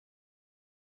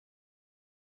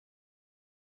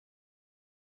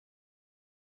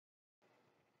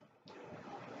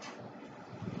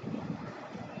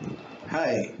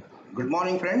Hi, good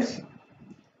morning, friends.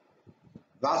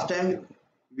 Last time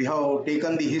we have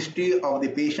taken the history of the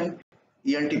patient,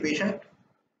 ENT patient.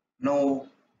 Now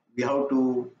we have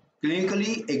to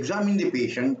clinically examine the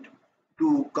patient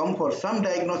to come for some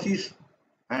diagnosis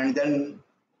and then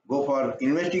go for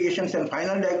investigations and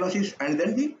final diagnosis and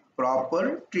then the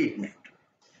proper treatment.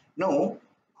 Now,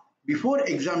 before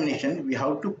examination, we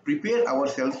have to prepare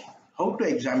ourselves how to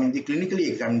clinically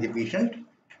examine the patient.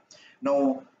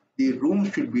 Now, the room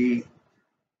should be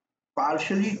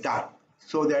partially dark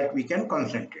so that we can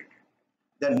concentrate.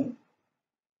 Then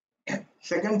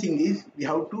second thing is we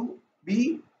have to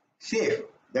be safe,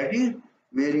 that is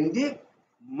wearing the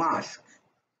mask,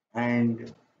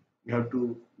 and we have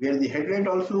to wear the headlight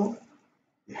also.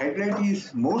 The headlight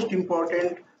is most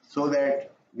important so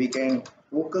that we can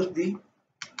focus the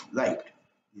light.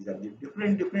 These are the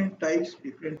different types,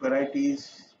 different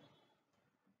varieties.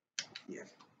 Yes.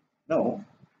 Now,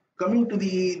 coming to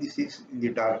this is in the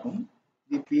dark room,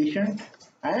 the patient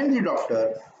and the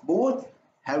doctor both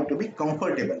have to be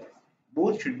comfortable.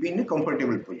 Both should be in a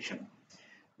comfortable position.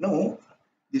 Now,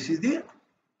 this is the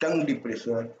tongue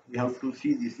depressor. We have to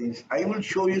see these things. I will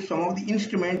show you some of the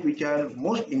instruments which are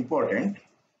most important.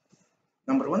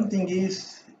 Number one thing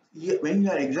is when you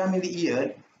are examining the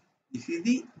ear, this is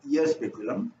the ear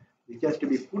speculum which has to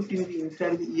be put in the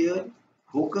inside the ear,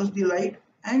 focus the light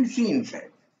and see inside.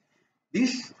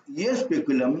 This ear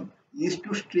speculum is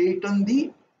to straighten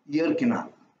the ear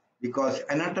canal because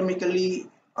anatomically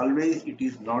always it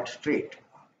is not straight.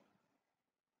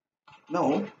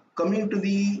 Now coming to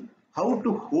the how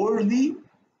to hold the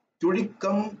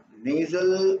tudicum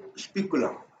nasal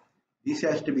speculum. This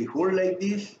has to be held like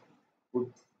this,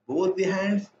 put both the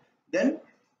hands, then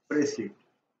press it.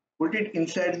 Put it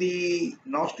inside the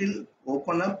nostril,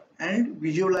 open up and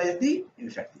visualize the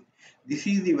inside. This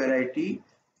is the variety,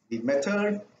 the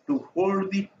method to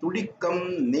hold the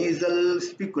tudicum nasal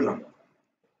speculum.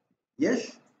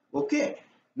 Yes, okay.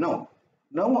 Now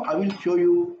I will show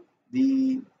you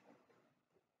the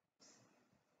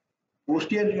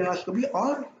posterior rhinoscopy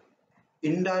or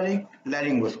indirect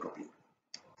laryngoscopy.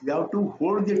 We have to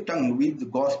hold the tongue with the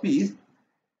gauze piece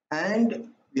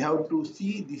and we have to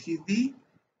see this is the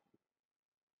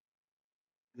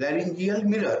laryngeal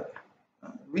mirror.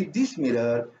 With this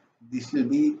mirror, this will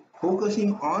be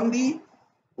focusing on the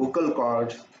vocal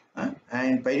cords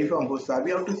and piriform fossa.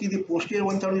 We have to see the posterior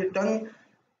one third of the tongue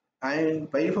and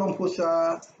piriform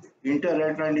fossa,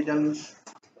 interlateral regions,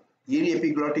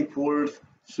 epiglottic folds,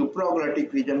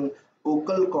 supraglottic region,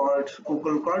 vocal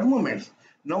cord movements.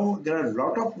 Now there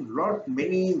are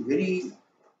many very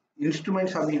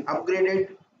instruments have been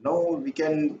upgraded. Now we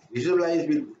can visualize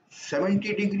with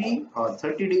 70-degree or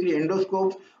 30-degree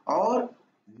endoscopes or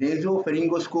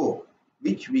nasopharyngoscope,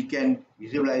 which we can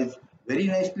visualize very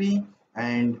nicely.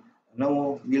 And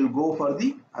now we'll go for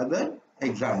the other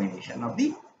examination of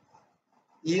the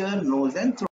ear, nose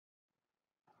and throat.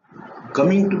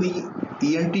 Coming to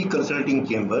the ENT consulting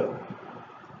chamber,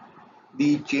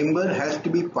 the chamber has to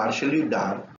be partially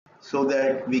dark so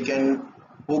that we can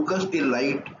focus the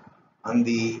light on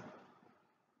the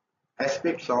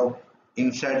aspects of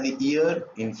inside the ear,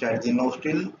 inside the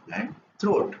nostril and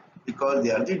throat, because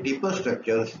they are the deeper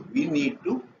structures we need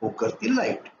to focus the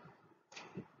light.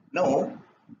 Now,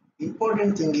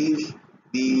 important thing is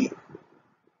the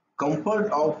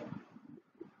comfort of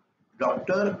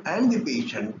doctor and the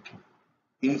patient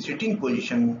in sitting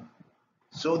position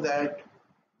so that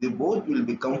they both will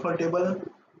be comfortable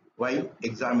while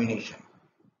examination.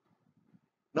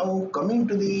 Now coming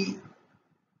to the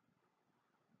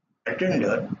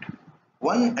attendant,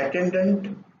 one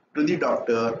attendant to the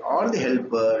doctor or the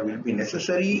helper will be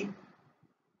necessary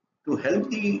to help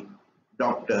the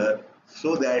doctor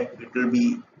so that it will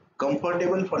be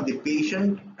comfortable for the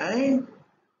patient and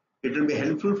it will be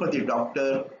helpful for the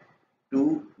doctor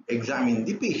to examine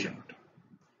the patient.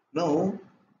 Now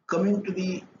coming to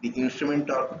the instrument,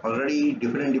 are already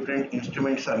different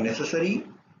instruments are necessary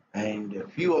and a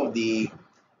few of the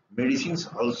medicines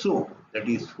also, that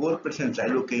is 4%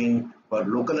 xylocaine for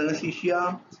local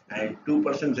anesthesia and 2%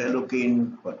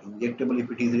 xylocaine for injectable if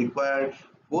it is required,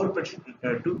 2%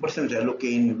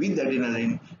 xylocaine with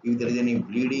adrenaline if there is any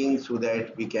bleeding so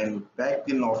that we can pack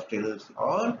the nostrils,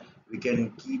 or we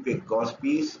can keep a gauze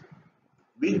piece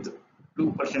with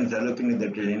 2% xylocaine with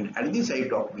adrenaline at the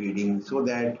site of bleeding so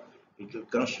that it will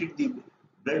constrict the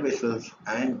blood vessels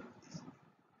and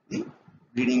the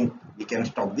bleeding, we can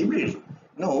stop the bleeding.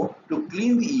 Now, to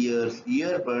clean the ears,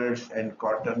 earbuds and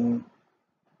cotton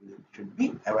should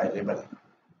be available.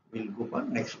 We'll go for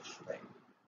next slide.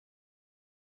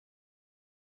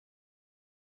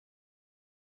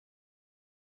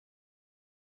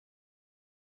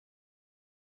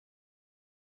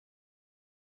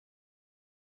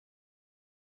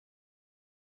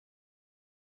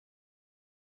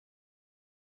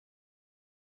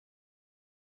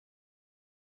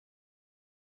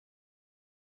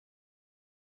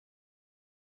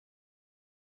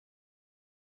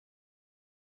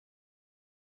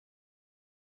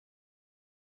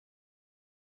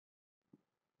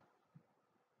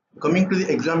 coming to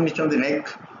the examination of the neck,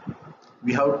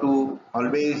 we have to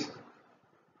always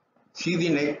see the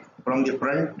neck from the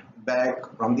front,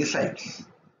 back, from the sides.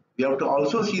 We have to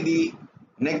also see the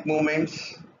neck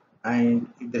movements and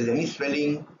if there is any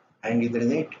swelling and if there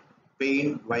is any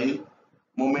pain while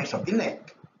movements of the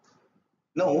neck.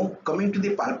 Now, coming to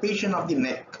the palpation of the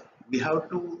neck, we have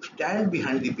to stand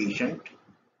behind the patient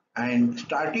and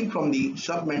starting from the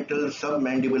submental,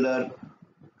 submandibular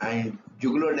and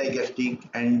jugular-digastric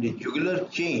and the jugular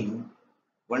chain,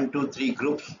 1, 2, 3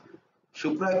 groups,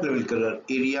 supraclavicular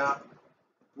area,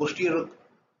 posterior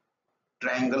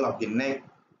triangle of the neck,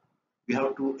 we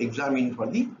have to examine for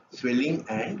the swelling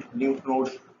and lymph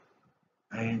nodes,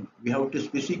 and we have to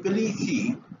specifically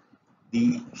see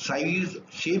the size,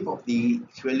 shape of the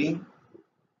swelling,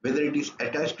 whether it is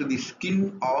attached to the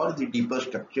skin or the deeper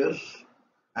structures,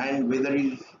 and whether it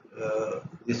is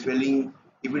the swelling,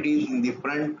 if it is in the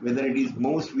front, whether it is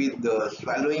moves with the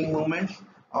swallowing movements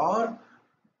or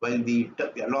while the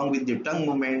along with the tongue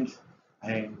movements,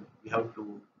 and we have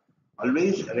to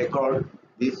always record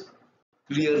this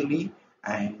clearly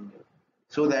and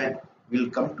so that we'll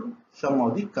come to some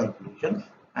of the conclusions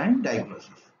and diagnosis.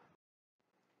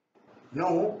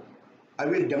 Now I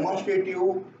will demonstrate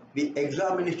you the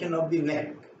examination of the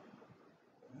neck.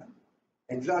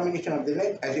 Examination of the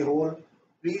neck as a whole.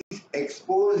 Please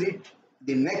expose it,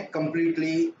 the neck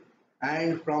completely,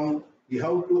 and from you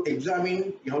have to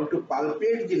examine, you have to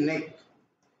palpate the neck.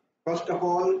 First of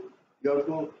all, you have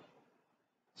to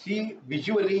see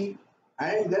visually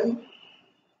and then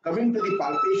coming to the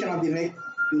palpation of the neck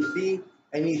to see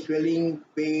any swelling,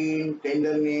 pain,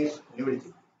 tenderness,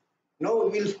 everything. Now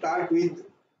we will start with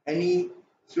any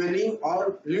swelling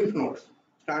or lymph nodes,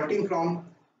 starting from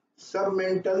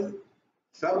submental,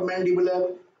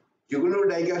 submandibular,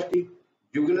 jugular-digastric,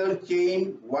 jugular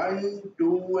chain 1,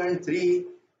 2, and 3,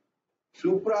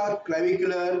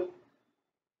 supraclavicular,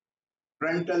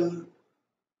 frontal,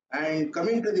 and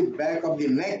coming to the back of the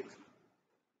neck,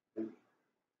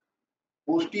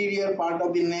 posterior part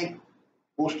of the neck,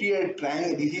 posterior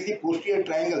triangle. This is the posterior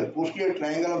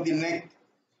triangle of the neck,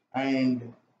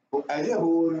 and as a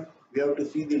whole, we have to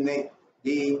see the neck,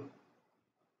 the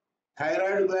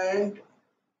thyroid gland,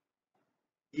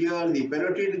 here the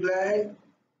parotid gland,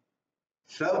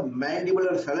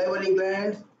 submandibular salivary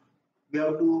glands. We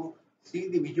have to see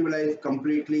the visualize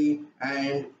completely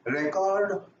and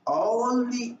record all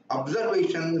the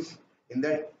observations in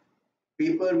that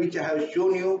paper which I have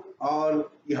shown you, or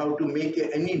you have to make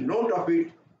any note of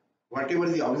it. Whatever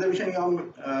the observation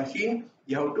you have seen,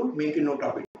 you have to make a note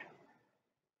of it.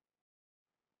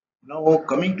 Now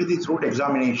coming to the throat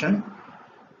examination,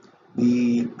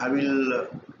 I will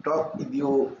talk with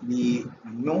you the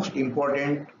most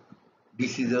important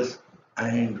diseases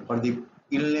and for the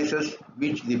illnesses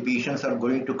which the patients are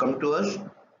going to come to us.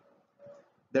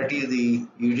 That is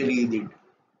usually the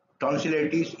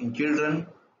tonsillitis in children,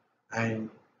 and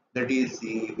that is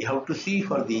we have to see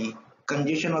for the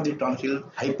congestion of the tonsils,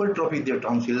 hypertrophy of the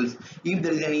tonsils, if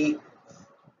there is any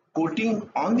coating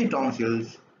on the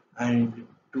tonsils, and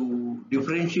to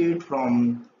differentiate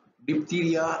from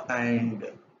diphtheria and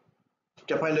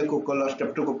staphylococcal or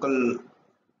streptococcal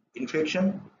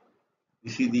infection. You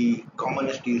see the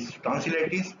commonest is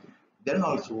tonsillitis, then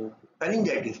also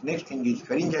pharyngitis. Next thing is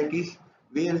pharyngitis,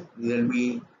 where there will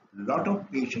be lot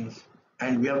of patients,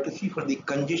 and we have to see for the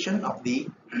congestion of the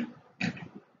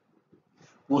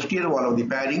posterior wall of the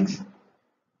pharynx,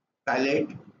 palate,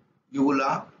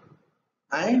 uvula,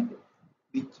 and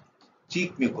the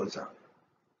cheek mucosa.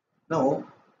 Now,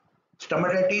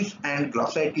 stomatitis and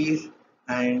glossitis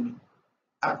and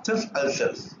aphthous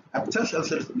ulcers. Aphthous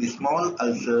ulcers, the small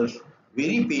ulcers,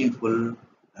 very painful,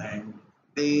 and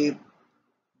they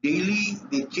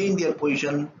change their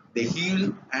position, they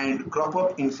heal and crop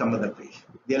up in some other place.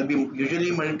 There will be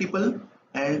usually multiple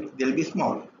and they will be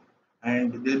small,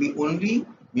 and there will be only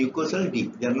mucosal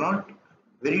deep. They are not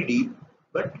very deep,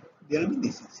 but there will be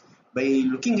disease. By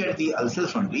looking at the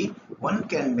ulcers only, one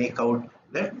can make out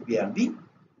that they are the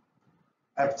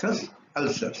aphthous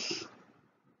ulcers.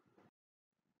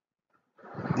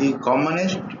 The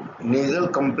commonest nasal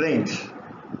complaints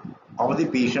of the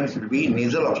patients will be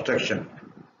nasal obstruction.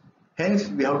 Hence,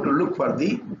 we have to look for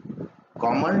the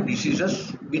common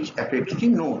diseases which affect the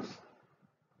nose.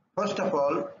 First of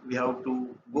all, we have to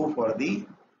go for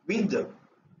with the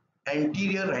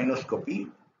anterior rhinoscopy,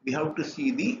 we have to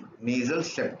see the nasal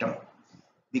septum.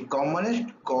 The commonest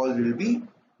cause will be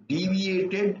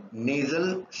deviated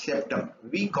nasal septum.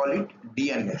 We call it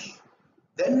DNS.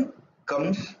 Then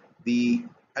comes the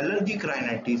allergic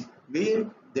rhinitis, where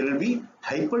there will be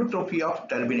hypertrophy of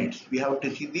turbinates. We have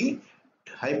to see the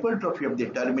hypertrophy of the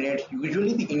terminates,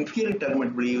 usually the inferior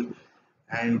terminate will,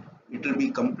 and it will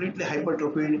be completely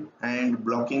hypertrophied and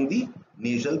blocking the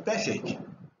nasal passage.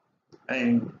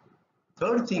 And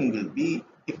third thing will be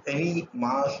if any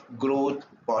mass, growth,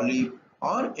 polyp,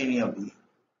 or any of the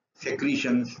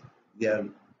secretions, they are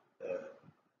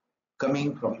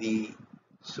coming from the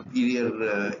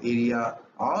superior area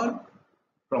or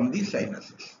from the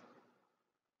sinuses.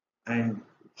 And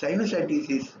sinusitis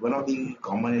is one of the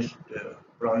commonest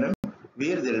problem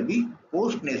where there will be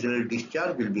post-nasal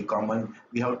discharge will be common.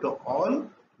 We have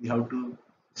to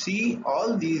see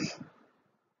all these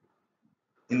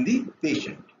in the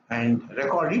patient and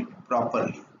record it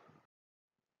properly.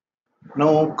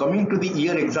 Now coming to the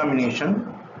ear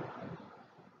examination,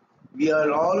 we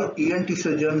are all ENT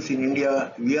surgeons in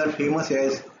India. We are famous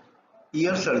as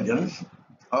ear surgeons,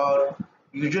 or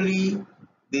usually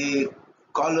they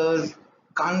call us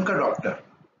Kanka doctor.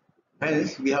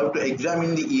 Hence, we have to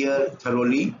examine the ear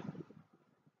thoroughly,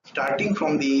 starting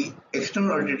from the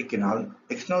external auditory canal,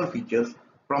 external features,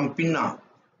 from pinna.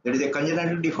 That is a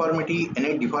congenital deformity,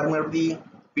 any deformity of the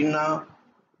pinna,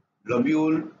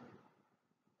 lobule,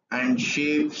 and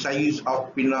shape, size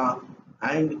of pinna.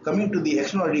 And coming to the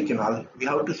external auditory canal, we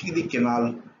have to see the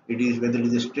canal. It is whether it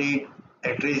is a straight,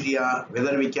 atresia,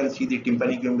 whether we can see the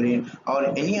tympanic membrane or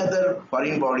any other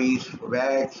foreign bodies,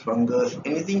 wax, fungus,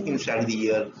 anything inside the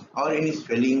ear, or any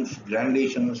swellings,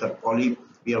 granulations, or polyp,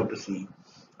 we have to see.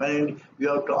 And we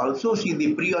have to also see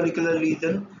the preauricular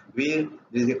region, where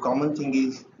there is a common thing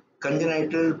is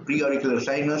congenital preauricular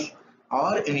sinus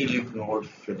or any lymph node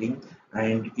swelling.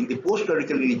 And in the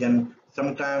postauricular region,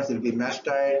 sometimes there will be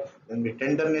mastoid, then the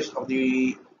tenderness of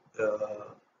the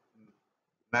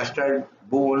mastoid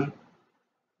bone,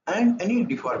 and any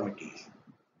deformities.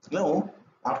 Now,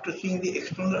 after seeing the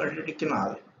external auditory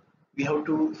canal, we have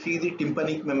to see the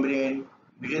tympanic membrane,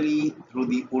 usually through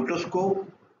the otoscope,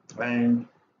 and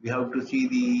we have to see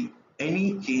the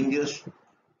any changes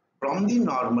from the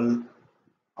normal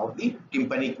of the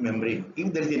tympanic membrane.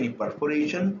 If there is any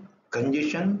perforation,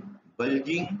 congestion,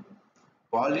 bulging,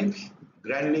 polyps,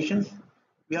 granulations,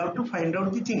 we have to find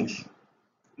out the things.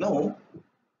 Now,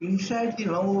 we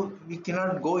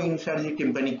cannot go inside the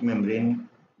tympanic membrane.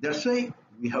 That's why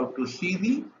we have to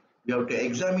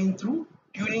examine through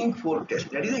tuning fork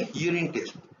test. That is a hearing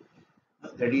test.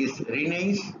 That is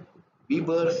Reines,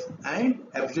 Weber's, and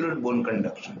absolute bone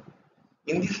conduction.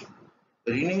 In this,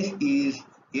 Reines is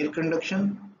ear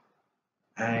conduction,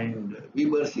 and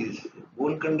Weber's is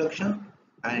bone conduction,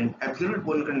 and absolute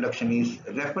bone conduction is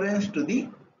reference to the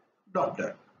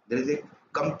doctor. There is a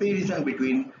comparison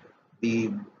between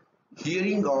the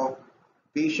hearing of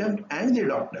patient and the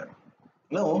doctor.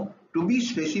 Now, to be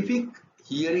specific,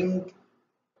 hearing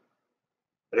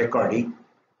recording,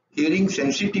 hearing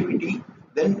sensitivity,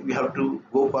 then we have to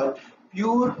go for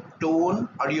pure tone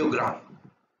audiogram.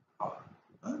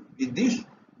 With this,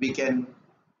 we can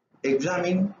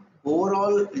examine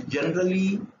overall,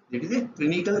 generally, it is a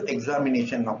clinical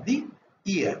examination of the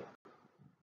ear.